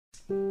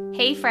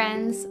Hey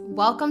friends,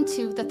 welcome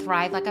to the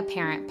Thrive Like a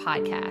Parent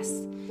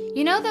podcast.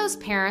 You know those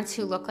parents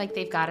who look like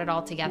they've got it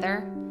all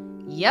together?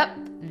 Yep,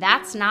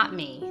 that's not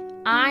me.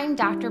 I'm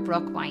Dr.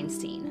 Brooke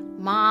Weinstein,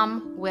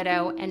 mom,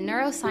 widow, and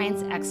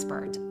neuroscience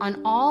expert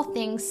on all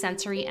things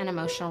sensory and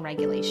emotional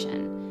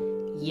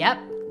regulation. Yep,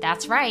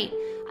 that's right.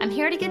 I'm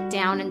here to get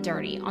down and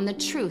dirty on the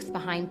truth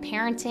behind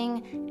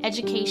parenting,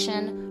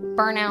 education,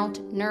 burnout,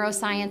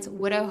 neuroscience,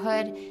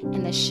 widowhood,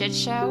 and the shit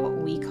show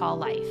we call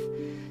life.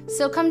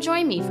 So come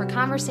join me for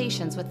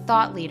conversations with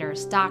thought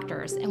leaders,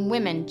 doctors, and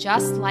women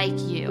just like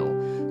you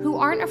who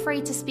aren't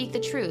afraid to speak the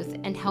truth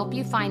and help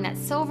you find that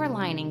silver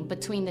lining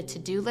between the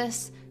to-do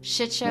lists,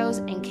 shit shows,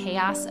 and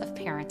chaos of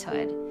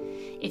parenthood.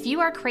 If you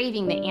are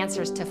craving the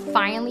answers to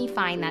finally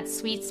find that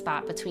sweet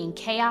spot between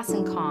chaos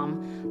and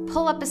calm,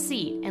 pull up a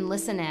seat and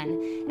listen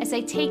in as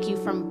I take you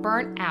from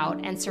burnt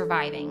out and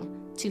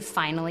surviving to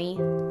finally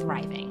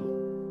thriving.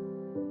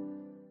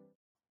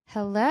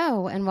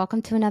 Hello, and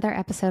welcome to another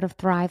episode of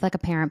Thrive Like a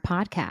Parent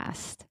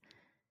podcast.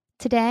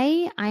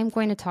 Today, I'm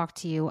going to talk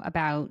to you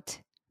about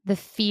the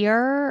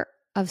fear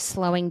of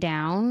slowing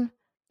down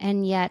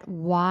and yet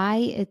why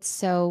it's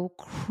so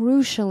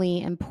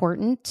crucially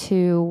important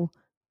to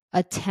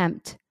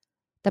attempt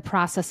the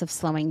process of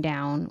slowing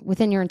down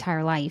within your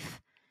entire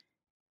life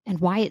and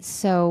why it's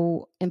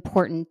so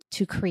important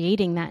to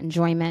creating that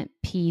enjoyment,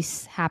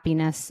 peace,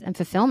 happiness, and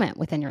fulfillment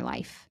within your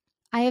life.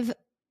 I have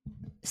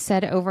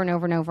said over and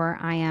over and over,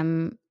 I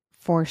am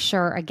for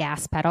sure a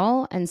gas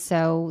pedal. And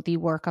so the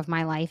work of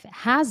my life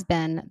has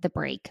been the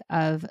break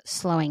of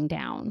slowing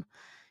down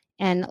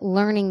and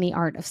learning the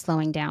art of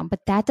slowing down.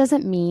 But that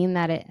doesn't mean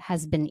that it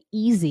has been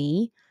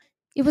easy.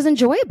 It was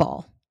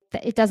enjoyable.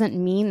 It doesn't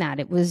mean that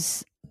it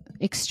was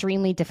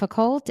extremely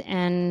difficult.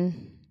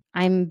 And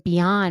I'm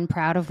beyond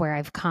proud of where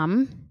I've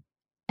come.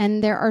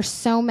 And there are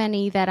so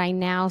many that I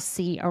now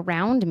see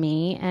around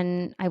me.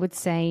 And I would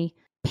say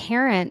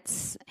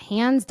parents,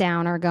 hands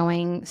down, are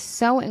going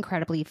so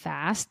incredibly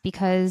fast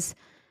because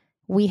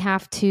we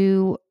have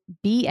to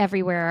be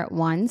everywhere at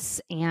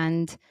once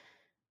and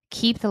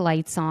keep the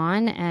lights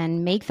on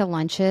and make the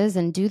lunches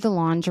and do the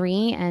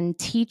laundry and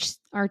teach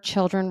our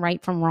children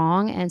right from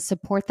wrong and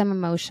support them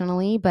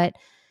emotionally. But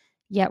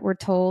yet we're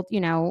told,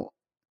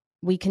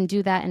 we can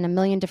do that in a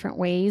million different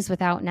ways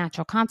without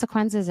natural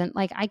consequences. And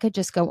I could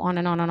just go on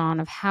and on and on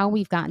of how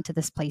we've gotten to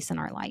this place in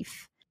our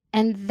life.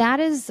 And that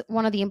is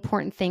one of the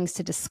important things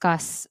to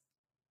discuss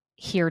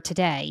here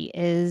today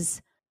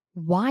is,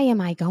 why am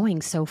I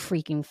going so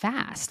freaking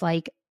fast?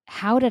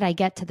 How did I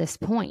get to this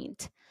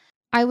point?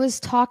 I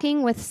was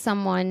talking with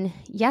someone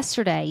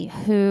yesterday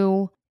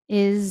who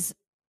is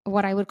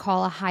what I would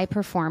call a high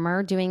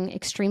performer, doing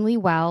extremely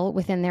well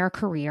within their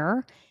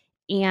career.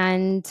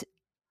 And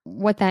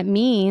what that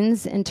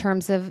means in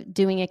terms of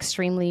doing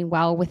extremely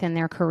well within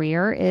their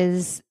career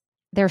is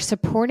they're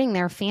supporting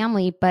their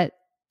family, but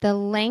the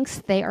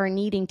lengths they are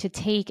needing to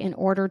take in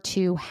order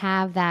to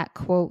have that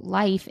quote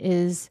life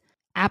is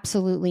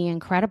absolutely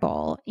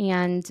incredible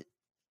and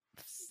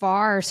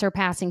far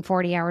surpassing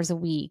 40 hours a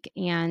week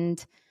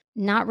and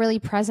not really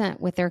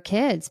present with their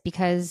kids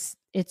because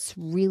it's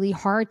really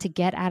hard to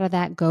get out of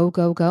that go,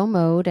 go, go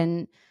mode.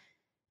 And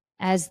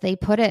as they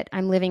put it,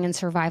 I'm living in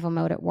survival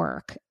mode at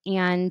work.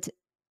 And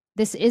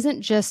this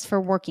isn't just for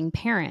working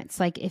parents.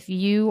 If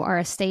you are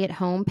a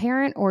stay-at-home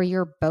parent or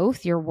you're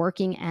both, you're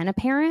working and a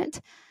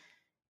parent,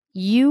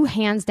 you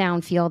hands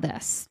down feel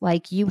this.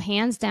 You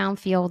hands down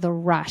feel the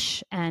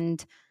rush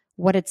and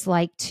what it's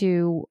like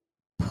to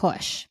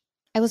push.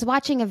 I was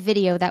watching a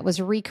video that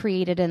was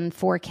recreated in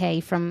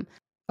 4K from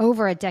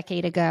over a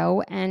decade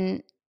ago,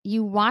 and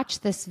you watch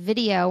this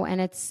video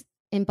and it's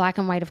in black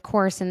and white, of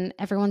course, and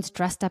everyone's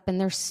dressed up in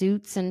their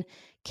suits and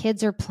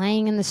kids are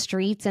playing in the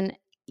streets, and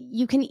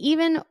you can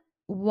even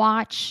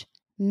watch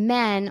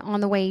men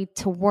on the way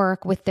to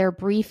work with their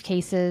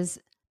briefcases,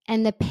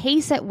 and the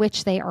pace at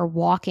which they are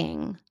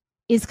walking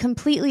is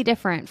completely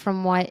different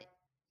from what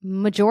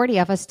majority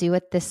of us do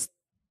at this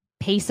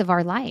pace of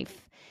our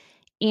life.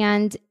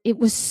 And it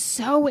was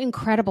so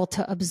incredible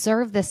to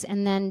observe this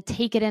and then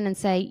take it in and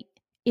say,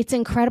 it's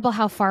incredible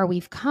how far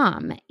we've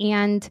come.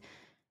 And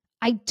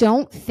I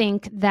don't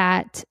think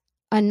that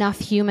enough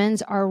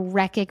humans are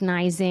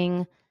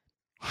recognizing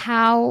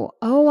how,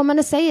 I'm going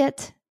to say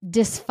it,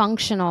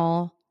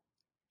 dysfunctional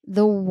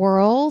the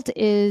world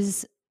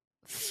is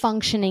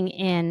functioning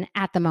in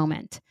at the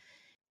moment.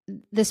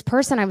 This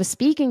person I was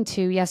speaking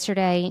to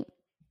yesterday,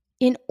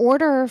 in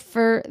order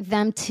for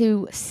them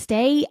to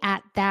stay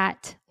at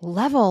that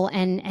level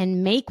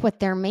and make what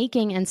they're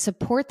making and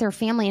support their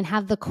family and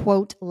have the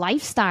quote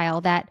lifestyle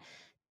that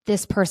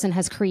this person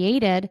has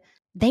created,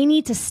 they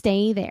need to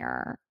stay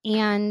there.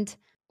 And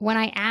when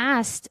I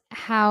asked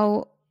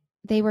how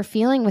they were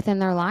feeling within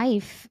their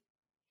life,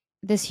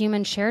 this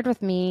human shared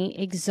with me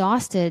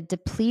exhausted,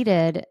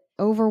 depleted,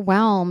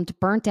 overwhelmed,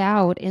 burnt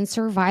out, in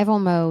survival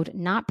mode,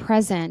 not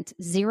present,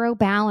 zero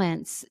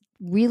balance,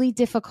 really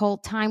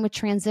difficult time with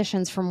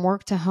transitions from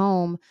work to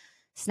home,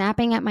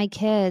 snapping at my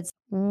kids.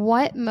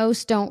 What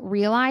most don't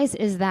realize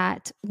is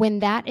that when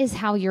that is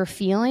how you're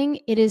feeling,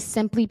 it is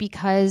simply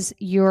because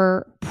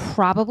you're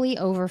probably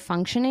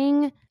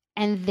overfunctioning.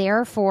 And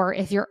therefore,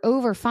 if you're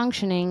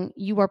overfunctioning,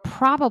 you are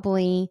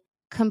probably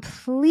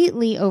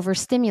completely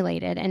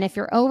overstimulated. And if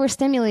you're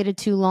overstimulated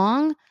too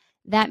long,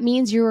 that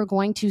means you are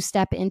going to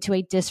step into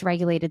a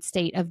dysregulated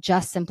state of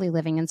just simply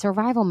living in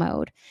survival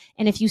mode.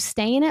 And if you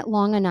stay in it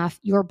long enough,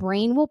 your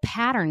brain will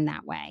pattern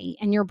that way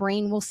and your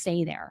brain will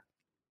stay there.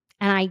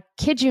 And I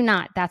kid you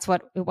not, that's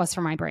what it was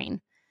for my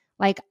brain.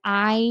 Like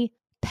I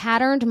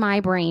patterned my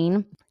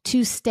brain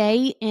to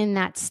stay in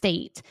that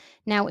state.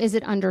 Now, is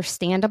it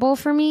understandable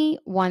for me?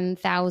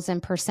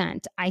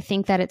 1000%. I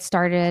think that it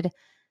started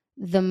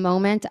the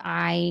moment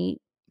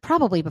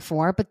probably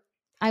before, but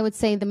I would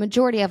say the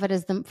majority of it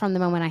is from the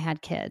moment I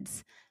had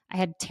kids. I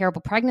had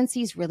terrible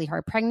pregnancies, really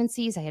hard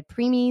pregnancies. I had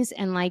preemies,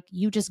 and like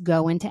you just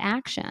go into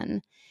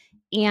action.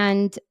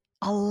 And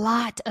a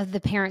lot of the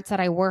parents that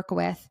I work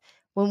with,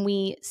 when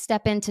we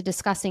step into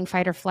discussing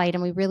fight or flight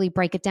and we really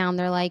break it down,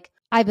 they're like,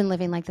 I've been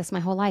living like this my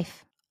whole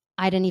life.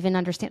 I didn't even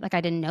understand. Like, I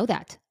didn't know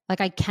that.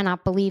 Like, I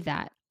cannot believe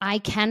that. I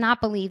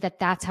cannot believe that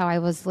that's how I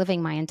was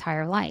living my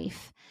entire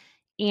life.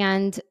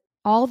 And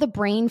all the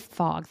brain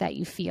fog that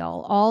you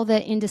feel, all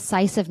the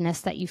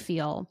indecisiveness that you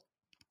feel,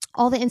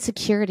 all the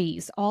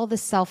insecurities, all the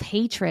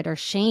self-hatred or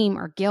shame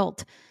or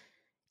guilt,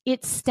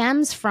 it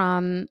stems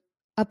from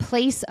a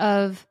place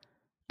of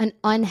an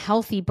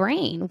unhealthy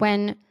brain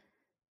when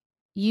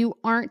you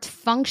aren't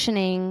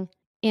functioning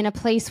in a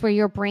place where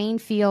your brain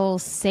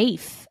feels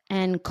safe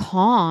and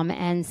calm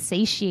and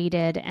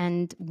satiated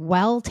and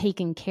well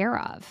taken care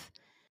of.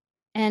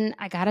 And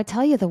I got to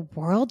tell you, the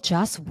world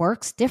just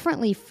works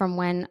differently from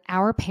when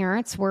our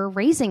parents were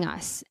raising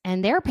us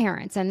and their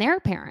parents and their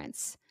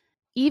parents.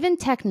 Even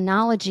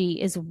technology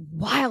is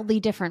wildly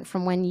different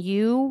from when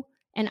you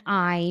and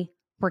I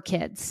were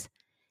kids.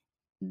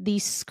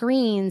 These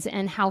screens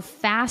and how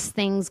fast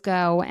things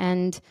go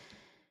and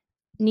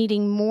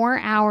needing more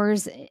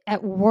hours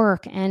at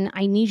work. And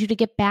I need you to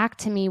get back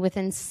to me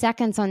within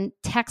seconds on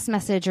text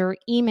message or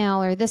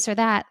email or this or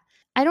that.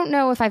 I don't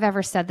know if I've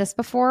ever said this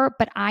before,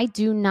 but I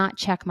do not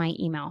check my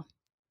email.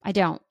 I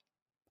don't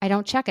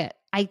check it.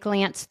 I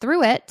glance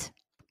through it,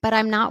 but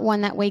I'm not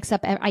one that wakes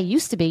up. I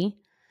used to be,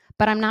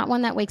 but I'm not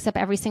one that wakes up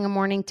every single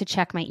morning to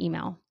check my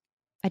email.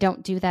 I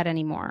don't do that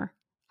anymore.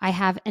 I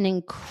have an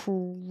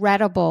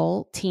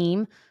incredible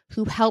team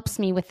who helps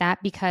me with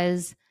that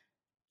because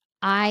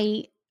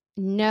I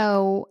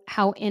know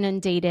how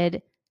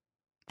inundated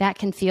that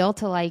can feel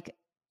to like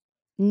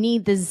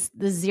need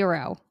the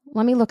zero.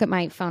 Let me look at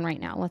my phone right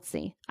now. Let's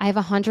see. I have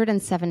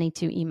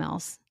 172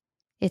 emails.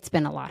 It's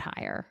been a lot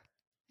higher.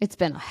 It's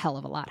been a hell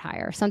of a lot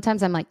higher.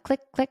 Sometimes I'm like, click,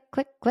 click,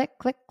 click, click,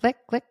 click, click,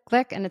 click,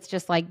 click. And it's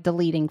just like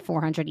deleting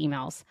 400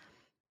 emails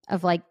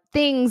of like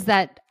things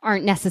that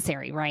aren't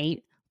necessary,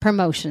 right?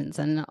 Promotions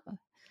and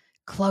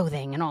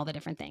clothing and all the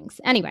different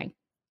things. Anyway,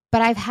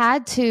 but I've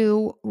had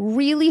to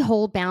really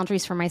hold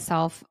boundaries for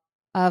myself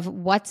of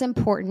what's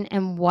important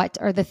and what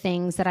are the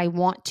things that I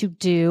want to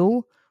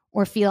do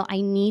or feel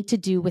I need to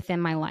do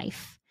within my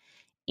life.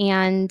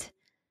 And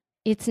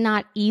it's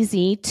not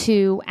easy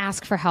to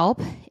ask for help.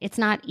 It's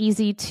not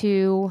easy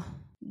to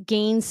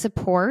gain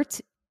support.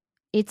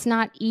 It's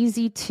not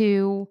easy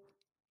to,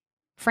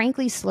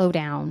 frankly, slow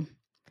down.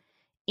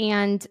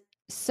 And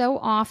so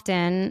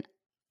often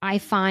I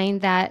find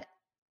that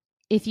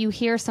if you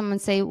hear someone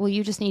say, well,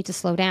 you just need to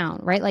slow down,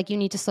 right? Like you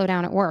need to slow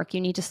down at work.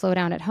 You need to slow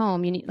down at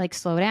home. You need like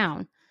slow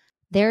down.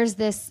 There's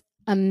this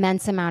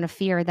immense amount of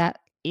fear that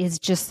is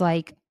just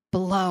like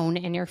blown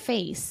in your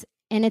face.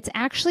 And it's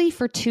actually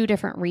for two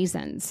different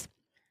reasons.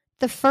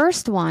 The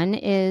first one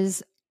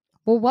is,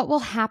 well, what will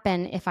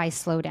happen if I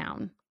slow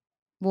down?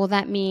 Will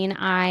that mean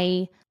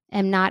I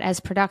am not as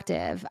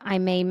productive? I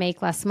may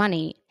make less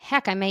money.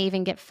 Heck, I may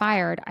even get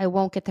fired. I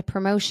won't get the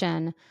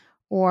promotion,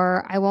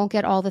 or I won't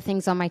get all the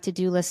things on my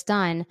to-do list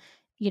done.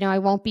 You know, I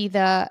won't be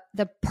the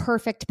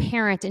perfect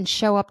parent and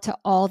show up to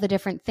all the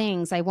different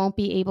things. I won't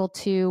be able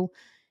to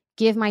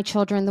give my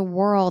children the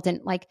world.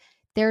 And like,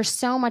 there's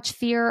so much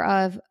fear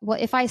of, well,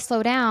 if I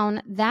slow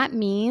down, that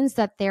means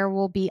that there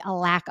will be a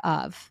lack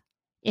of.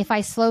 If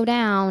I slow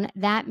down,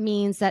 that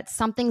means that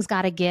something's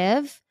got to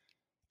give.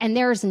 And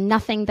there's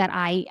nothing that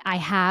I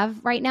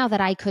have right now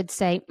that I could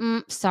say,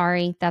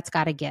 sorry, that's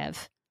got to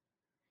give.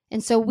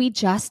 And so we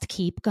just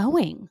keep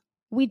going.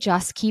 We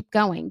just keep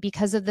going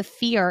because of the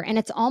fear. And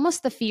it's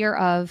almost the fear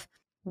of,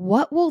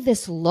 what will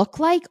this look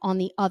like on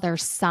the other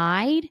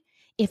side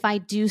if I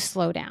do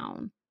slow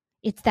down?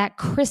 It's that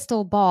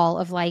crystal ball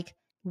of like,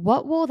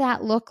 what will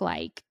that look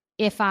like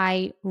if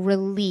I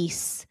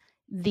release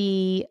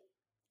it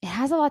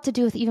has a lot to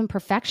do with even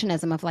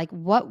perfectionism of like,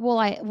 what will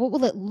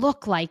it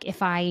look like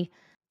if I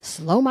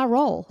slow my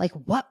roll? Like,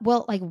 what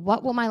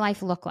will my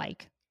life look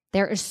like?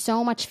 There is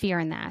so much fear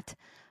in that.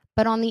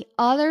 But on the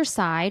other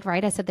side,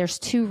 right, I said there's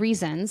two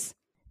reasons.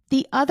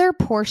 The other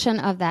portion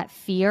of that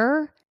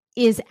fear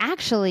is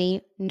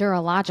actually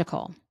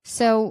neurological.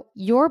 So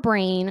your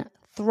brain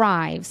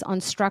thrives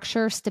on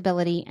structure,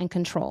 stability, and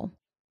control.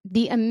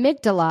 the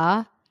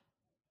amygdala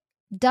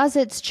does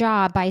its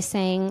job by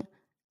saying,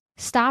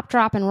 stop,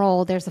 drop, and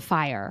roll. There's a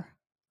fire.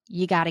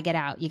 You got to get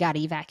out. You got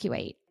to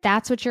evacuate.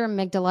 That's what your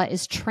amygdala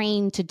is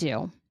trained to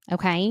do.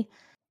 Okay.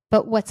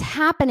 But what's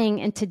happening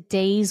in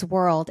today's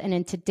world and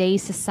in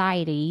today's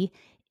society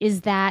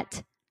is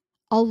that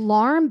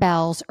alarm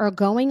bells are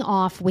going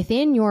off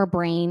within your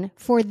brain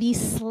for the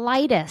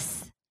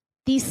slightest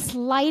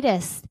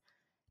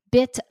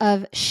bit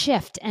of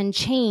shift and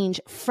change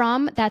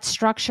from that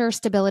structure,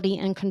 stability,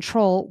 and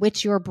control,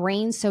 which your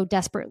brain so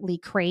desperately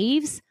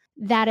craves,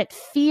 that it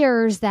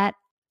fears that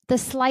the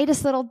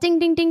slightest little ding,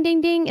 ding, ding,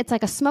 ding, ding, it's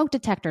like a smoke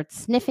detector. It's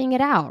sniffing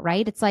it out,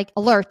 right? It's like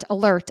alert,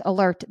 alert,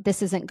 alert.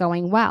 This isn't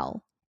going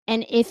well.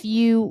 And if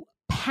you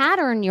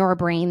pattern your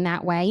brain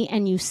that way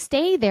and you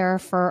stay there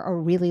for a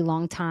really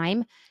long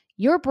time,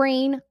 your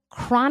brain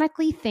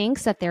chronically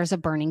thinks that there's a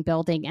burning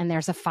building and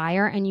there's a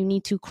fire and you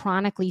need to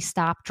chronically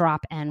stop,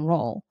 drop, and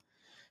roll.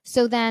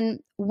 So then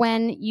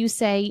when you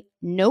say,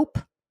 nope,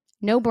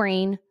 no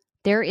brain,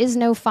 there is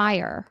no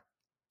fire.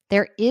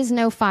 There is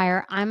no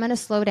fire. I'm going to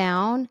slow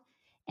down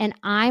and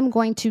I'm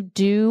going to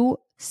do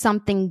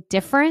something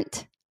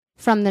different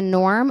from the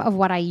norm of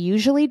what I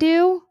usually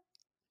do.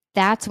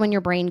 That's when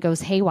your brain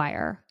goes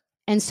haywire.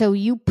 And so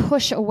you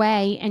push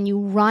away and you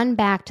run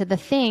back to the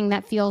thing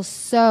that feels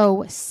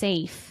so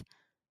safe,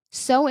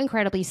 so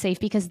incredibly safe,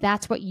 because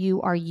that's what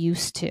you are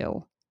used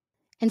to.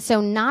 And so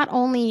not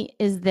only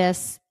is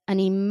this an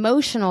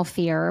emotional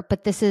fear,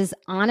 but this is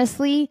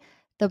honestly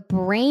the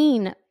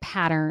brain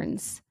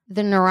patterns,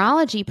 the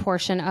neurology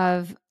portion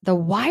of the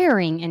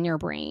wiring in your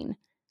brain.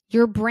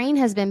 Your brain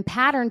has been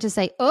patterned to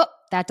say, oh,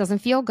 that doesn't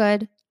feel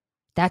good.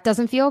 That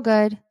doesn't feel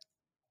good.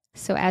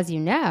 So as you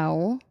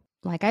know,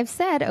 like I've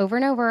said over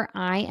and over,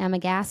 I am a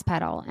gas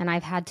pedal and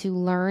I've had to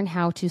learn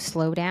how to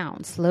slow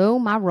down, slow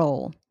my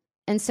roll.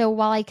 And so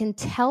while I can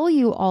tell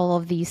you all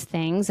of these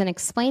things and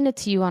explain it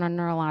to you on a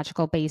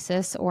neurological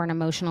basis or an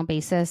emotional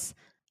basis,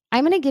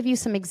 I'm going to give you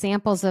some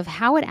examples of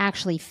how it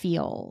actually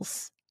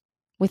feels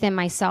within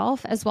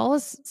myself, as well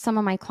as some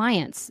of my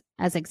clients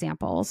as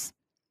examples.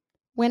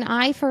 When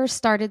I first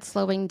started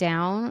slowing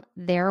down,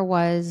 there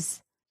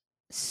was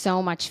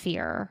so much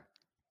fear.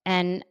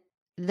 And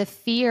the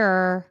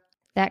fear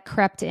that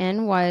crept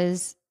in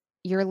was,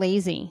 you're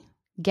lazy.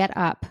 Get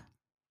up.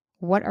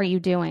 What are you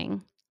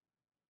doing?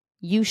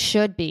 You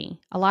should be.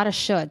 A lot of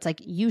shoulds.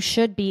 Like, you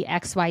should be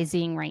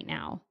XYZing right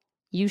now.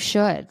 You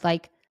should.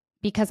 Like,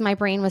 because my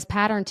brain was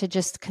patterned to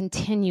just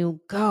continue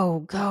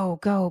going.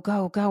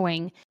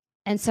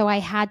 And so I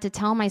had to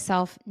tell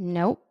myself,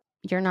 nope,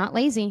 you're not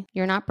lazy.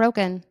 You're not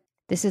broken.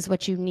 This is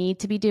what you need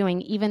to be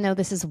doing, even though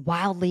this is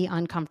wildly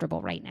uncomfortable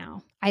right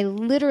now. I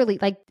literally,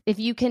 like, if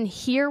you can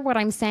hear what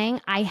I'm saying,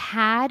 I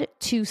had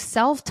to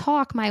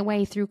self-talk my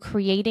way through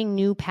creating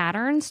new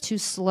patterns to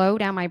slow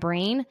down my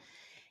brain.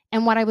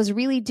 And what I was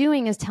really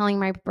doing is telling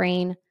my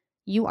brain,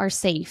 you are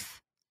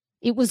safe.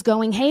 It was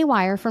going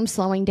haywire from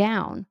slowing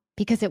down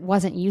because it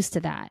wasn't used to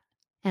that.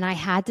 And I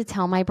had to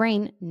tell my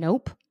brain,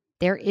 nope,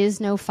 there is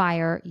no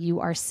fire.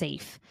 You are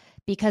safe,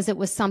 because it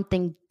was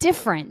something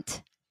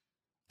different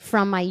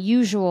from my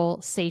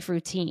usual safe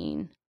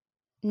routine.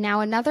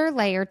 Now, another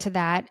layer to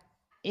that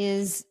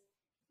is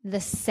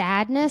the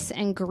sadness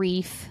and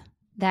grief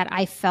that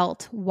I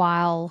felt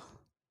while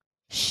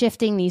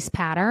shifting these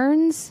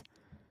patterns,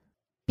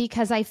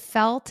 because I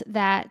felt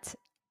that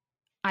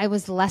I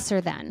was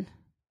lesser than.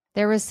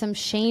 There was some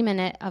shame in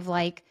it of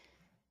like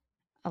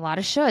a lot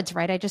of shoulds,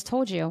 right? I just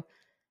told you,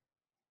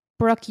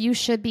 Brooke, you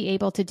should be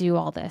able to do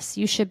all this.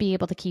 You should be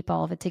able to keep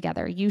all of it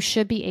together. You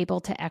should be able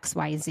to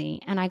XYZ.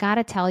 And I got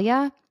to tell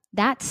you,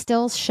 that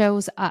still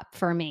shows up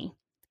for me.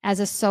 As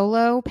a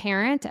solo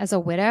parent, as a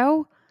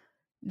widow,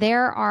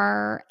 there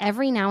are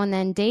every now and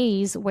then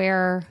days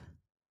where,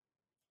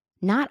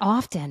 not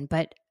often,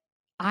 but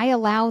I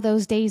allow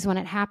those days when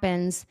it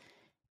happens,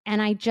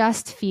 and I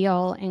just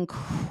feel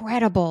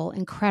incredible,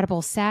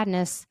 incredible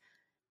sadness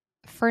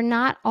for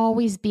not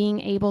always being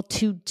able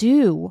to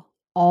do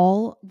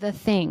all the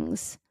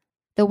things.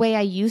 The way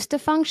I used to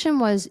function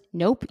was,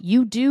 nope,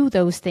 you do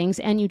those things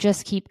and you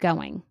just keep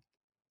going.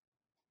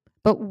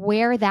 But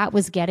where that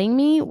was getting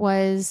me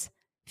was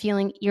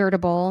feeling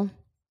irritable,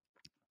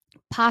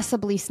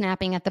 possibly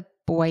snapping at the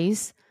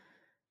boys,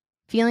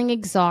 feeling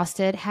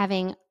exhausted,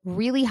 having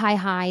really high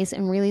highs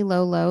and really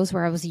low lows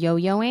where I was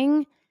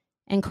yo-yoing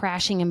and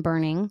crashing and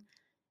burning.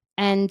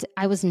 And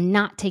I was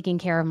not taking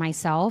care of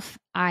myself.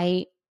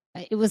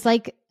 It was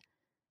like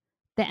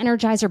the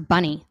Energizer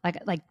Bunny.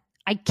 Like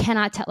I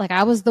cannot tell. Like,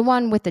 I was the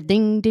one with the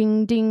ding,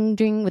 ding, ding,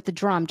 ding with the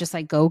drum, just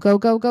like go, go,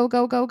 go, go,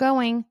 go, go,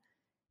 going.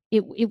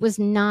 It was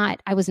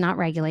not, I was not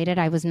regulated.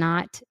 I was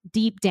not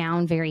deep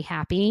down very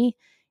happy.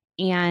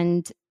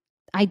 And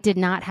I did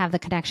not have the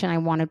connection I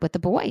wanted with the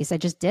boys. I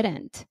just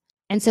didn't.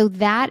 And so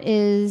that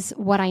is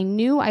what I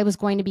knew I was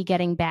going to be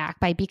getting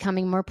back by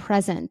becoming more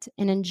present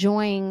and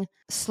enjoying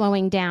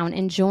slowing down,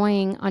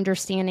 enjoying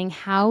understanding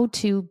how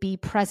to be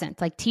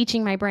present, like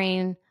teaching my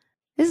brain,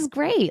 this is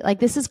great. Like,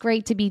 this is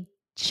great to be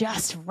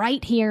just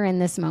right here in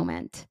this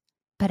moment.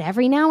 But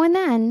every now and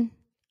then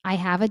I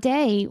have a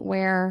day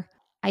where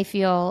I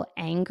feel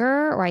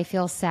anger or I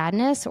feel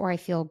sadness or I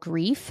feel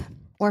grief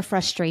or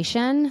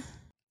frustration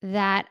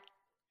that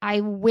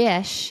I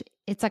wish,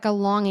 it's like a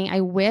longing,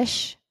 I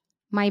wish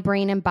my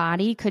brain and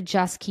body could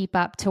just keep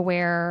up to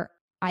where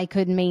I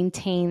could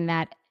maintain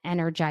that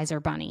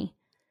Energizer bunny.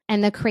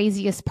 And the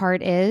craziest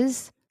part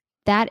is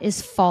that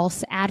is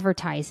false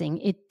advertising.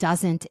 It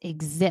doesn't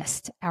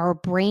exist. Our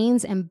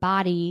brains and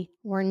body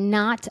were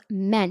not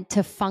meant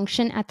to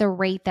function at the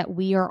rate that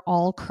we are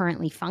all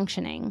currently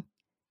functioning.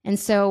 And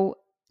so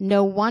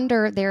no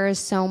wonder there is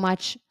so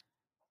much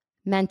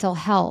mental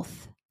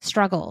health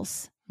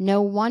struggles.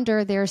 No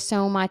wonder there's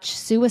so much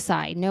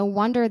suicide. No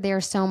wonder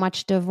there's so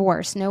much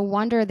divorce. No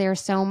wonder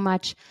there's so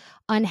much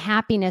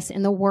unhappiness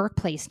in the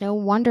workplace. No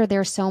wonder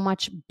there's so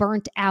much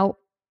burnt out,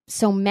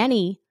 so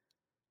many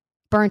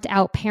burnt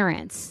out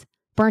parents,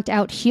 burnt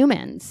out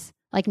humans.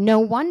 Like, no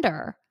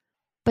wonder.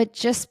 But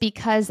just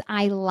because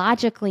I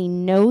logically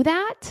know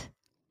that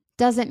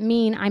doesn't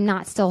mean I'm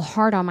not still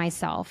hard on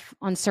myself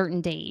on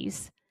certain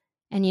days.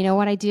 And you know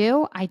what I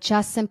do? I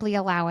just simply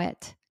allow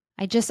it.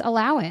 I just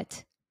allow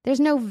it. There's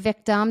no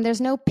victim.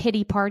 There's no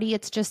pity party.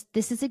 It's just,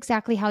 this is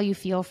exactly how you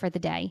feel for the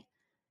day.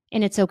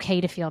 And it's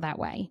okay to feel that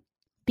way.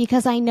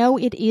 Because I know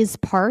it is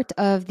part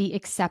of the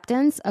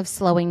acceptance of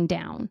slowing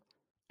down.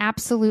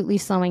 Absolutely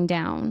slowing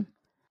down.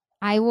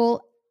 I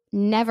will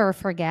never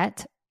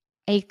forget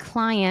a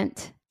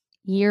client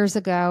years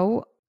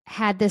ago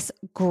had this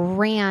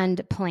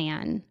grand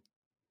plan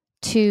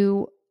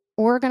to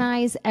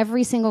organize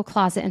every single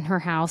closet in her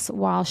house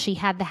while she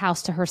had the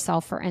house to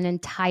herself for an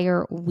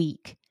entire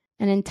week.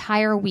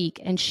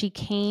 And she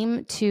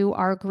came to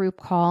our group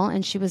call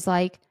and she was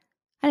like,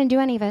 I didn't do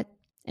any of it.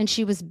 And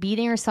she was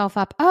beating herself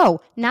up.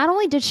 Oh, not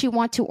only did she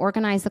want to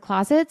organize the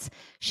closets,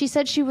 she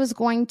said she was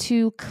going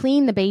to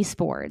clean the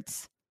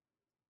baseboards.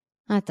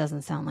 That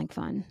doesn't sound like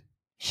fun.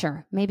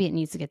 Sure, maybe it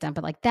needs to get done,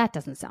 but like that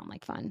doesn't sound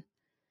like fun.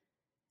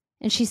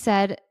 And she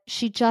said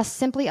she just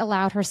simply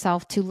allowed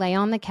herself to lay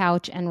on the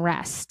couch and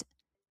rest.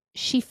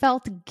 She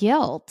felt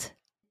guilt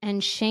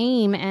and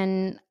shame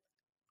and,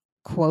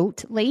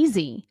 quote,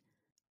 lazy.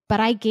 But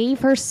I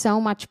gave her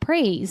so much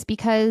praise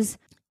because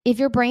if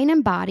your brain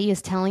and body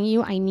is telling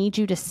you, I need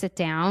you to sit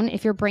down,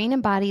 if your brain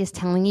and body is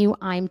telling you,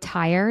 I'm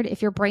tired,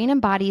 if your brain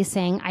and body is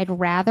saying, I'd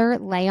rather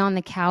lay on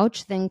the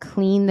couch than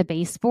clean the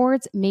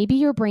baseboards, maybe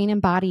your brain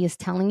and body is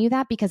telling you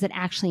that because it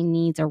actually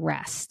needs a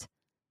rest.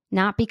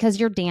 Not because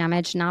you're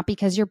damaged, not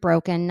because you're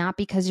broken, not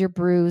because you're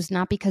bruised,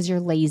 not because you're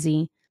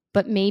lazy,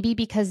 but maybe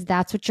because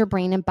that's what your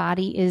brain and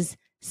body is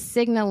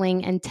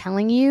signaling and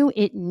telling you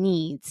it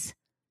needs.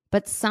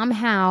 But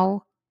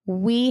somehow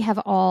we have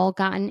all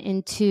gotten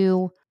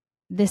into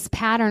this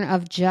pattern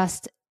of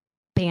just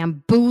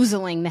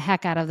bamboozling the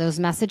heck out of those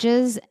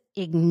messages,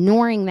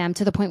 ignoring them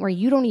to the point where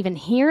you don't even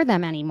hear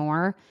them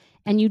anymore,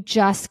 and you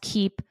just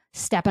keep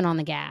stepping on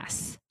the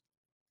gas.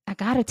 I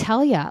gotta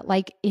tell you,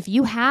 like, if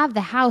you have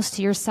the house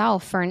to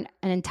yourself for an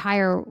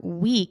entire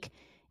week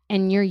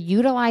and you're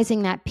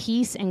utilizing that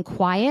peace and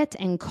quiet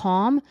and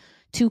calm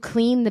to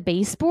clean the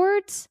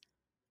baseboards,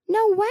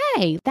 no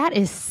way. That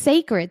is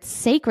sacred,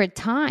 sacred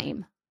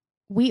time.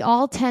 We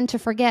all tend to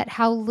forget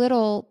how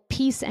little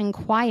peace and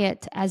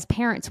quiet as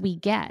parents we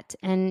get,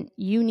 and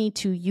you need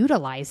to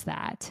utilize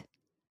that.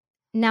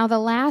 Now, the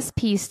last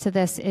piece to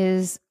this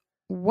is,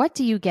 what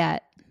do you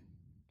get?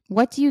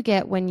 What do you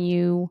get when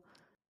you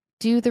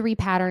do the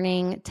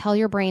repatterning, tell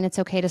your brain it's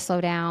okay to slow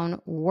down,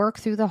 work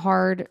through the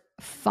hard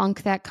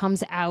funk that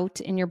comes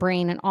out in your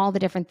brain and all the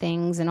different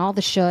things and all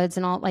the shoulds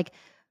and all, like,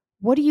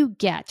 what do you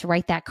get,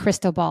 right? That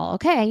crystal ball.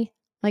 Okay,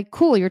 like,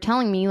 cool, you're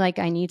telling me like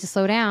I need to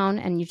slow down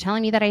and you're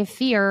telling me that I have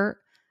fear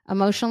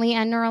emotionally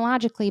and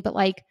neurologically, but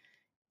like,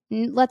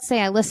 let's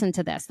say I listen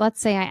to this. Let's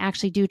say I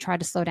actually do try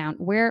to slow down.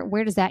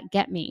 Where does that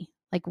get me?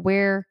 Like,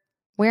 where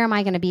am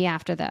I going to be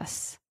after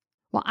this?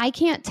 Well, I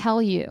can't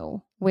tell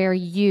you where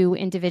you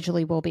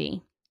individually will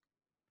be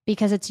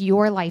because it's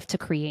your life to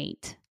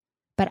create.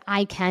 But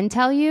I can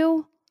tell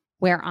you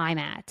where I'm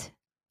at.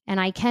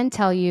 And I can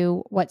tell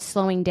you what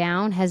slowing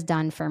down has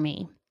done for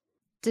me.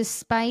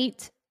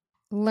 Despite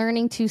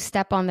learning to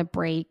step on the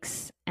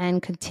brakes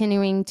and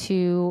continuing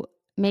to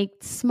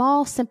make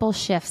small, simple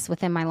shifts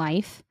within my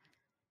life,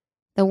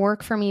 the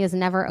work for me is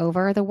never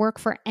over. The work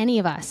for any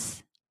of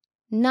us,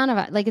 none of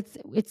us, like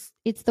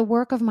it's the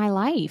work of my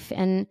life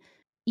and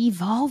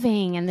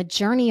evolving and the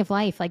journey of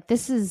life. Like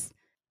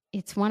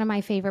it's one of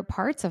my favorite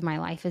parts of my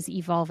life is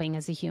evolving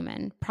as a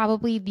human.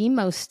 Probably the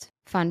most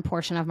fun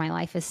portion of my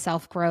life is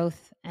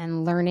self-growth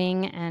and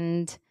learning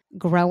and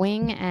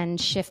growing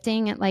and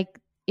shifting. And like,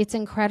 it's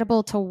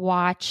incredible to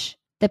watch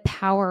the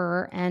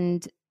power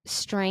and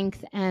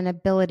strength and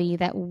ability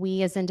that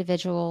we as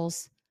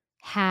individuals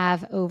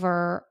have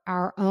over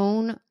our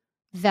own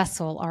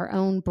vessel, our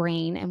own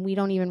brain. And we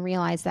don't even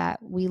realize that.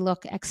 We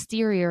look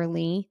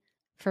exteriorly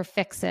for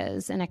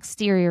fixes and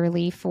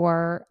exteriorly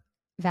for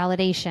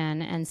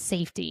validation and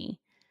safety.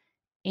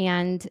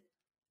 And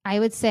I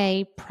would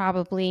say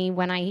probably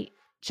when I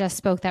just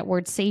spoke that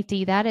word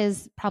safety, that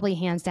is probably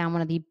hands down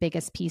one of the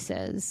biggest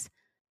pieces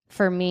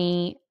for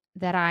me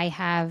that I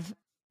have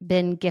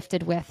been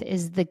gifted with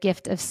is the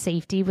gift of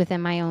safety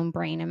within my own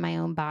brain and my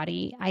own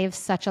body. I have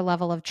such a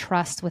level of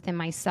trust within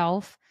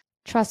myself,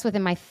 trust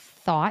within my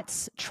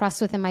thoughts,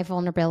 trust within my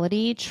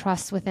vulnerability,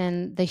 trust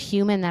within the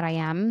human that I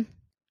am,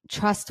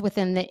 trust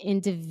within the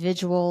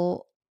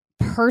individual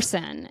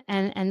person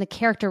and the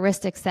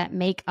characteristics that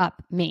make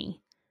up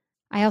me.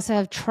 I also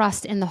have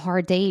trust in the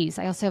hard days.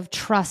 I also have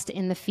trust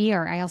in the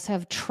fear. I also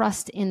have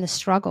trust in the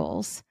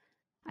struggles.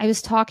 I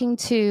was talking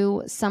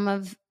to some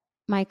of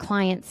my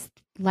clients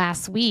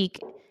last week,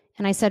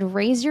 and I said,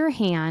 raise your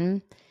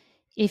hand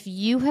if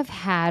you have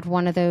had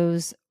one of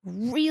those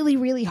really,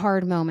 really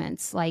hard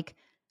moments, like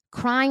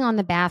crying on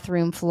the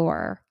bathroom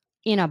floor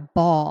in a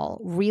ball,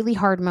 really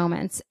hard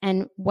moments.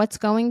 And what's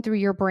going through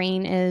your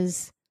brain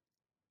is,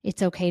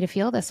 it's okay to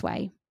feel this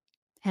way.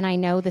 And I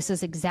know this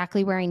is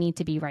exactly where I need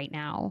to be right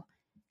now.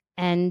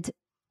 And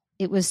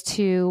it was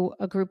to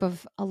a group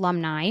of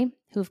alumni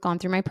who've gone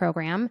through my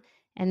program,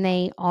 and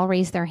they all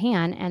raised their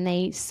hand and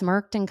they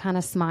smirked and kind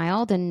of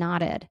smiled and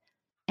nodded.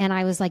 And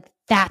I was like,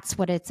 that's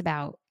what it's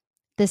about.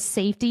 The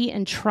safety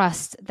and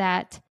trust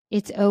that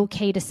it's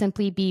okay to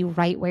simply be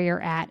right where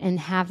you're at and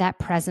have that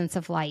presence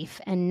of life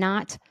and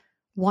not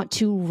want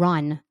to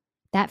run.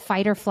 That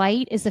fight or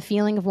flight is the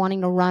feeling of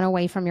wanting to run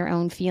away from your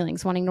own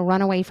feelings, wanting to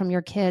run away from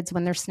your kids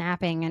when they're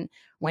snapping and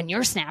when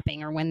you're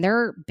snapping or when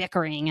they're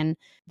bickering, and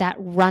that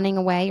running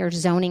away or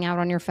zoning out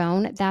on your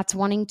phone, that's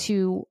wanting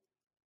to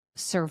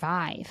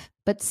survive.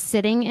 But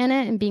sitting in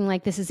it and being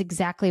like, this is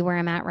exactly where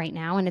I'm at right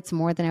now and it's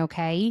more than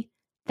okay,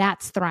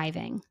 that's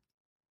thriving.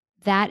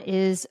 That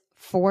is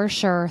for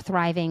sure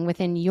thriving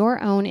within your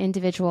own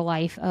individual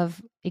life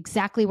of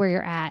exactly where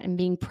you're at and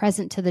being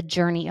present to the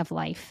journey of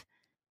life.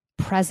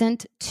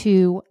 Present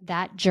to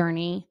that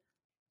journey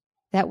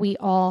that we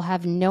all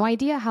have no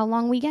idea how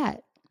long we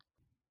get.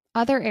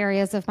 Other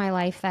areas of my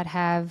life that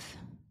have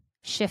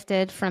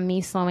shifted from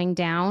me slowing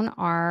down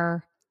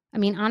are, I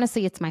mean,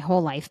 honestly, it's my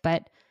whole life,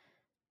 but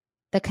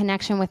the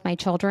connection with my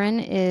children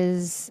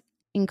is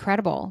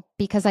incredible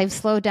because I've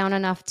slowed down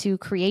enough to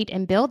create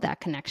and build that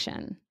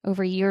connection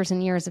over years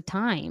and years of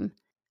time.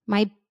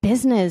 My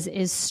business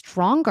is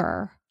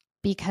stronger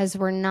because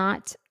we're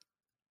not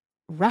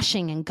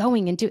rushing and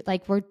going and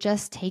we're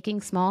just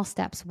taking small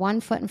steps, one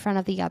foot in front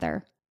of the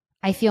other.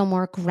 I feel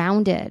more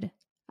grounded.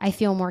 I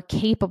feel more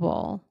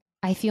capable.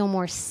 I feel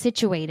more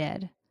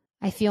situated.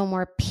 I feel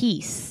more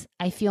peace.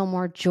 I feel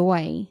more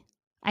joy.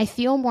 I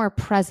feel more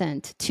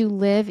present to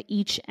live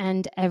each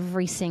and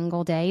every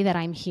single day that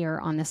I'm here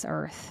on this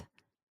earth.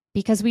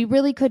 Because we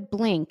really could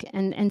blink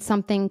and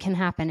something can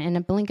happen in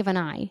a blink of an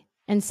eye.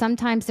 And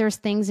sometimes there's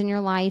things in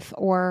your life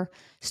or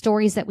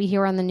stories that we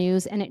hear on the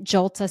news and it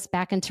jolts us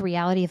back into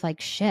reality of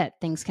like, shit,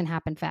 things can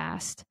happen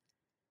fast.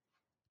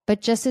 But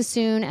just as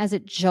soon as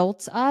it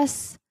jolts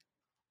us,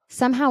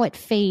 somehow it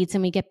fades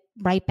and we get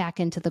right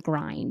back into the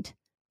grind.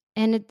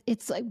 And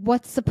it's like,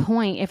 what's the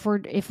point if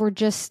we're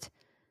just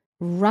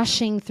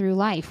rushing through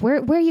life?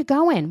 Where are you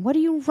going? What are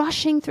you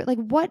rushing through? Like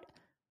what,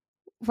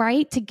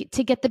 right? To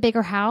get the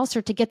bigger house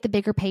or to get the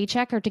bigger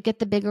paycheck or to get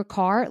the bigger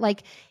car?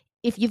 Like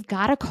if you've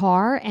got a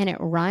car and it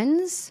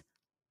runs,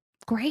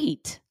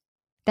 great.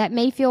 That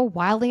may feel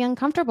wildly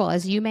uncomfortable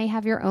as you may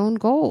have your own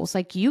goals.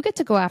 Like you get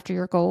to go after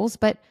your goals,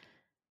 but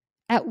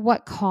at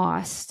what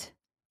cost?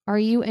 Are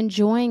you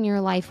enjoying your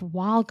life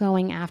while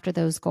going after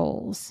those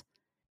goals?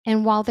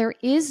 And while there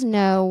is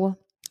no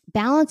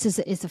balance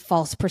is a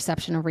false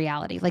perception of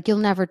reality. Like you'll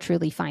never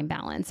truly find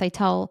balance. I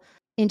tell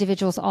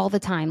individuals all the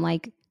time,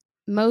 like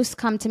most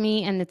come to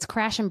me and it's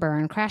crash and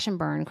burn, crash and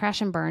burn,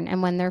 crash and burn.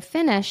 And when they're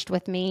finished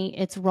with me,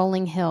 it's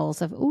rolling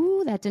hills of,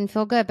 ooh, that didn't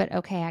feel good, but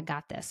okay, I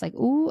got this. Like,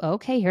 ooh,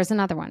 okay, here's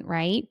another one,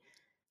 right?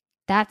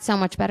 That's so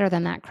much better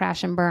than that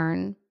crash and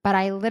burn. But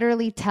I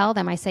literally tell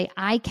them, I say,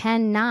 I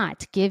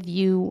cannot give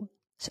you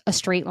a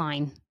straight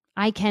line.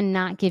 I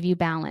cannot give you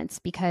balance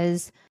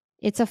because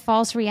it's a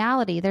false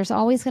reality. There's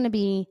always going to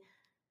be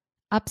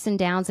ups and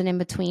downs and in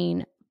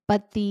between.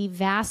 But the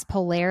vast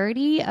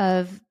polarity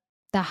of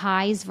the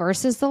highs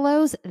versus the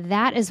lows,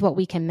 that is what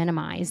we can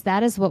minimize.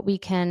 That is what we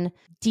can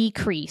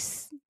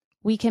decrease.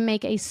 We can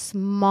make a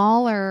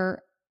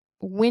smaller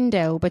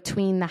window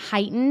between the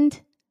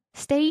heightened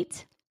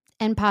state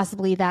and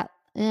possibly that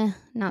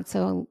not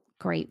so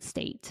great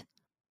state.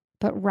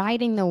 But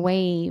riding the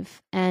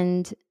wave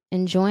and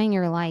enjoying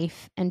your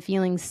life and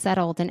feeling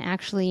settled and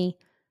actually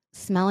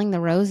smelling the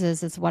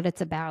roses is what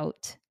it's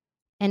about.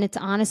 And it's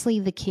honestly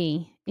the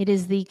key. It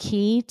is the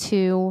key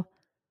to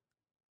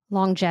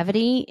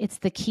longevity. It's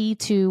the key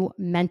to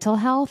mental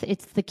health.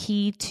 It's the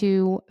key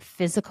to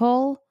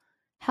physical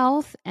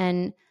health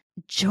and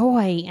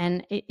joy.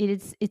 And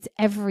it's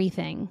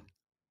everything.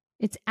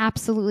 It's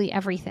absolutely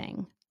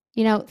everything.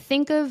 You know,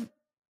 think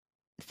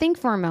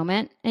for a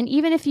moment. And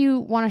even if you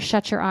want to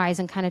shut your eyes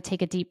and kind of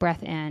take a deep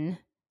breath in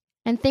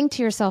and think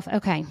to yourself,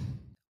 okay,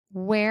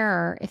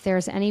 where, if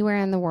there's anywhere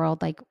in the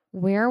world, like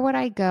where would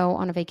I go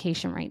on a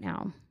vacation right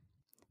now?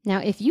 Now,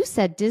 if you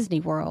said Disney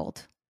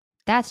World,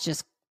 that's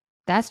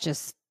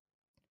just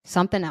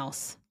something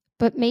else.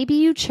 But maybe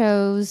you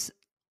chose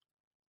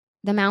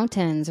the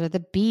mountains or the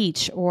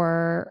beach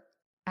or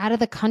out of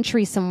the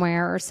country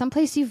somewhere or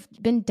someplace you've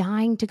been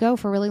dying to go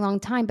for a really long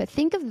time. But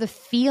think of the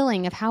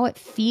feeling of how it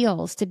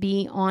feels to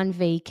be on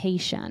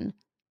vacation.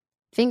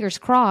 Fingers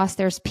crossed,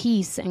 there's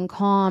peace and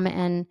calm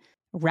and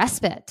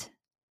respite,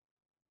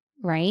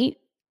 right?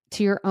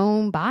 To your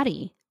own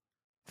body.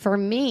 For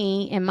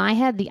me, in my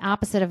head, the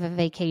opposite of a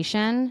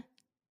vacation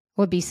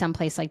would be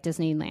someplace like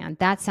Disneyland.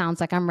 That sounds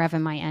like I'm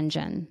revving my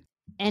engine.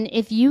 And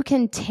if you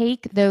can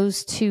take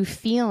those two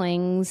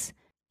feelings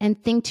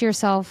and think to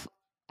yourself,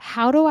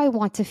 how do I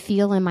want to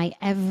feel in my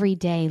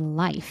everyday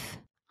life?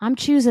 I'm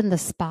choosing the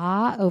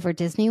spa over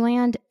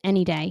Disneyland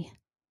any day.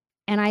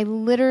 And I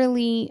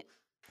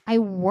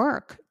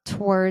work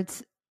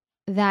towards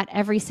that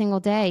every single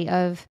day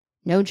of,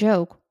 no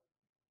joke,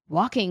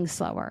 walking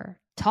slower,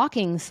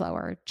 talking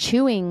slower,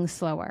 chewing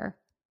slower,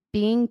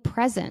 being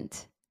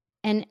present,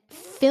 and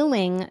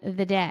filling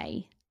the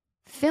day,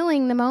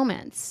 filling the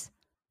moments.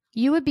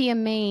 You would be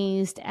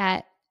amazed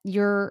at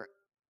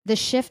the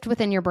shift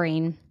within your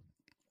brain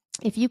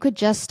if you could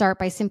just start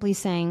by simply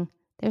saying,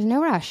 there's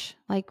no rush.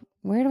 Like,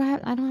 I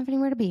don't have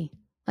anywhere to be.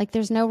 Like,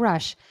 there's no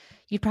rush.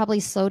 You'd probably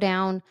slow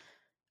down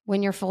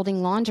when you're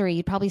folding laundry.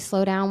 You'd probably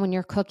slow down when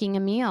you're cooking a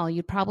meal.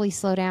 You'd probably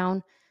slow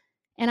down.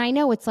 And I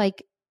know it's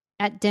like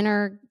at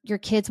dinner, your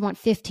kids want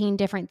 15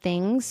 different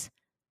things.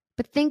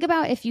 But think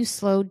about if you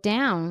slowed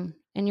down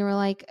and you were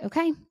like,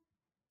 okay,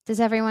 does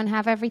everyone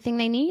have everything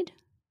they need?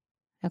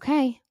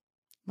 Okay,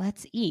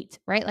 let's eat,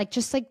 right? Like,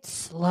 just like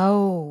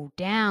slow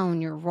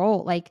down your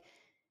roll. Like,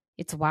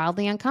 it's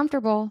wildly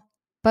uncomfortable,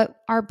 but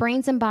our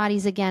brains and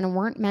bodies, again,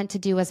 weren't meant to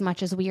do as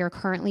much as we are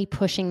currently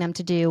pushing them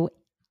to do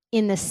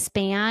in the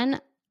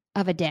span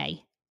of a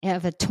day,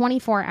 of a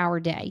 24-hour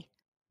day.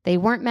 They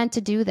weren't meant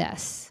to do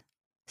this.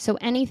 So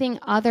anything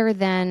other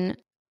than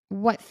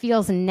what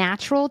feels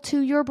natural to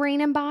your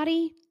brain and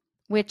body,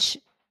 which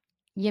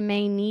you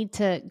may need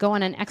to go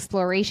on an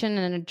exploration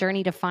and a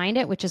journey to find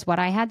it, which is what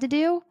I had to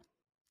do.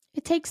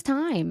 It takes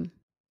time.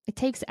 It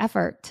takes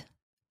effort.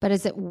 But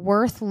is it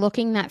worth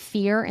looking that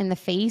fear in the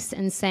face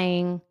and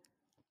saying,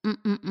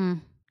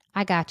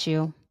 I got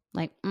you.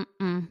 Like,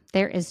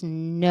 there is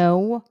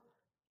no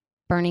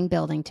burning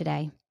building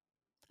today.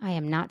 I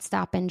am not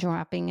stopping,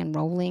 dropping, and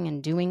rolling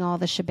and doing all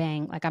the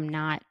shebang. Like, I'm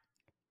not.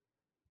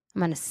 I'm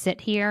going to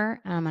sit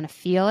here and I'm going to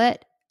feel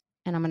it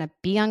and I'm going to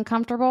be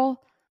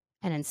uncomfortable.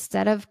 And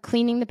instead of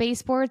cleaning the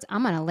baseboards,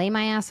 I'm going to lay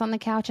my ass on the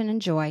couch and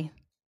enjoy.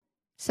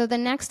 So the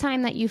next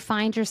time that you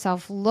find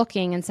yourself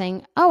looking and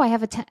saying, oh, I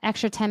have an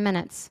extra 10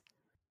 minutes,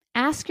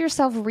 ask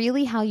yourself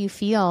really how you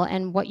feel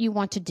and what you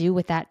want to do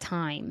with that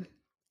time.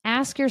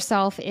 Ask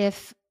yourself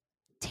if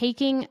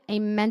taking a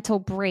mental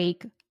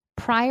break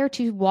prior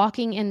to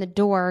walking in the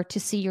door to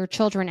see your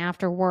children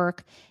after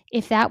work,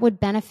 if that would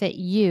benefit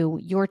you,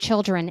 your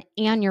children,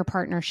 and your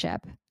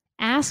partnership.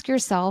 Ask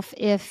yourself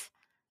if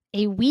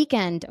a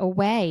weekend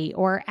away,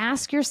 or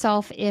ask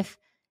yourself if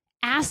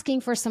asking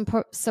for some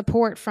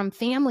support from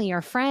family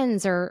or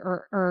friends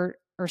or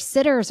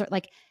sitters, or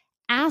like,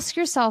 ask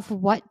yourself,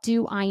 what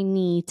do I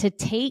need to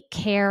take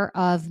care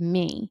of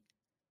me?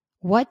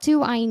 What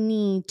do I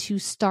need to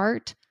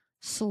start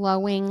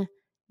slowing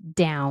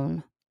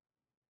down?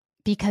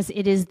 Because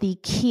it is the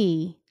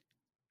key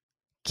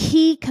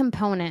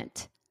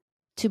component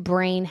to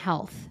brain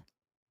health,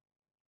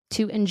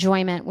 to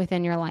enjoyment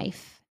within your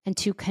life, and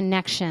to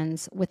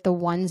connections with the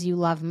ones you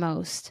love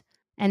most.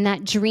 And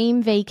that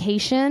dream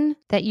vacation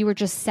that you were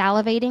just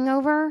salivating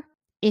over,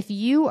 if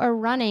you are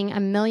running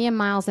 1,000,000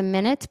 miles a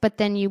minute, but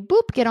then you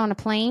get on a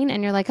plane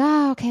and you're like,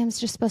 oh, okay, I'm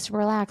just supposed to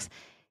relax.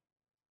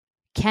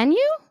 Can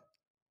you?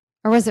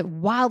 Or was it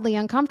wildly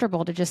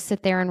uncomfortable to just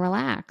sit there and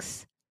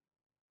relax?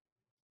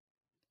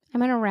 I'm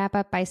going to wrap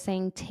up by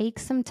saying, take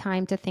some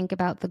time to think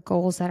about the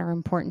goals that are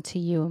important to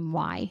you and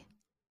why.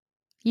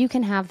 You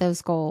can have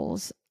those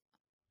goals.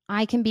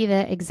 I can be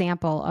the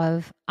example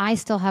of, I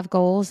still have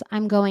goals.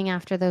 I'm going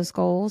after those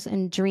goals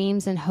and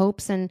dreams and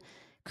hopes and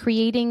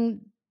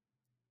creating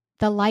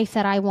the life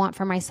that I want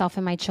for myself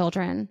and my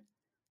children.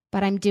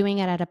 But I'm doing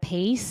it at a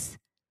pace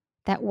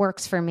that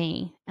works for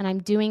me. And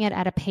I'm doing it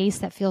at a pace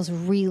that feels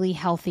really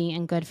healthy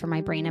and good for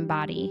my brain and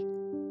body.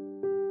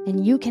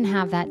 And you can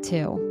have that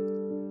too.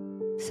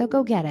 So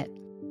go get it.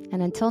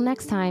 And until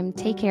next time,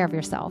 take care of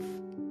yourself.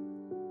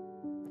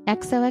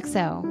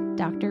 XOXO,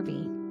 Dr.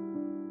 B.